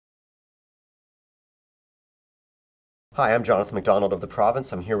Hi, I'm Jonathan McDonald of The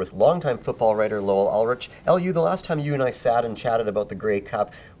Province. I'm here with longtime football writer Lowell Ullrich. LU, the last time you and I sat and chatted about the Grey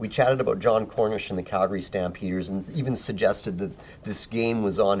Cup, we chatted about John Cornish and the Calgary Stampeders and even suggested that this game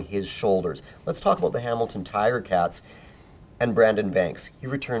was on his shoulders. Let's talk about the Hamilton Tiger Cats and Brandon Banks. He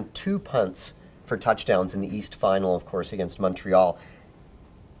returned 2 punts for touchdowns in the East Final, of course, against Montreal.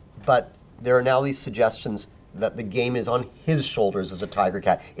 But there are now these suggestions that the game is on his shoulders as a Tiger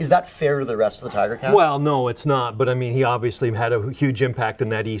Cat. Is that fair to the rest of the Tiger Cats? Well, no, it's not. But I mean, he obviously had a huge impact in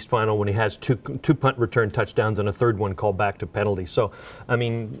that East Final when he has two punt return touchdowns and a third one called back to penalty. So, I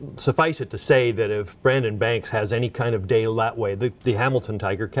mean, suffice it to say that if Brandon Banks has any kind of day that way, the Hamilton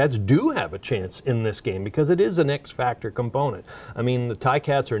Tiger Cats do have a chance in this game because it is an X-factor component. I mean, the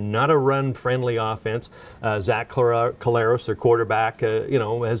Ticats are not a run-friendly offense. Zach Collaros, their quarterback,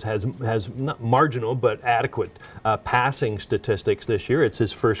 has not marginal but adequate passing statistics this year. It's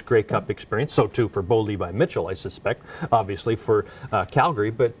his first Grey Cup experience, so too for Bo Levi Mitchell, I suspect, obviously for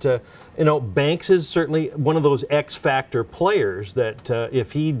Calgary. But, Banks is certainly one of those X-factor players that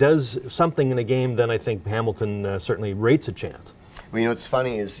if he does something in a game, then I think Hamilton certainly rates a chance. Well, what's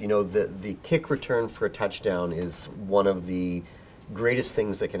funny is, the kick return for a touchdown is one of the greatest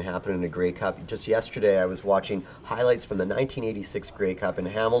things that can happen in a Grey Cup. Just yesterday I was watching highlights from the 1986 Grey Cup in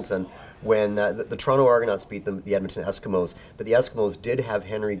Hamilton when the Toronto Argonauts beat the Edmonton Eskimos, but the Eskimos did have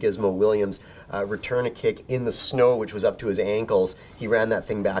Henry Gizmo Williams return a kick in the snow which was up to his ankles. He ran that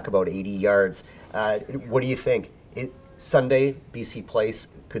thing back about 80 yards. What do you think? Sunday, BC Place,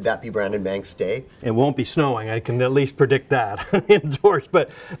 could that be Brandon Banks' day? It won't be snowing. I can at least predict that indoors. But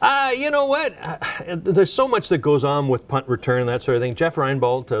you know what? There's so much that goes on with punt return and that sort of thing. Jeff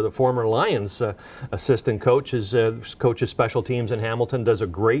Reinbold, the former Lions assistant coach, coaches special teams in Hamilton, does a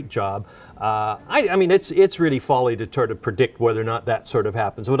great job. I mean, it's really folly to try to predict whether or not that sort of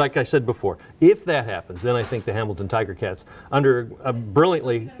happens. But like I said before, if that happens, then I think the Hamilton Tiger Cats, under a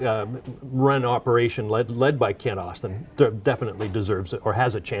brilliantly run operation led by Kent Austin, definitely deserves it or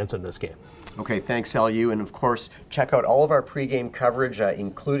has a chance in this game. Okay, thanks LU, and of course check out all of our pregame coverage,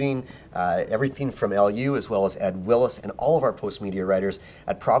 including everything from LU as well as Ed Willis and all of our post media writers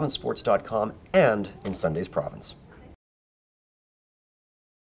at provincesports.com and in Sunday's Province.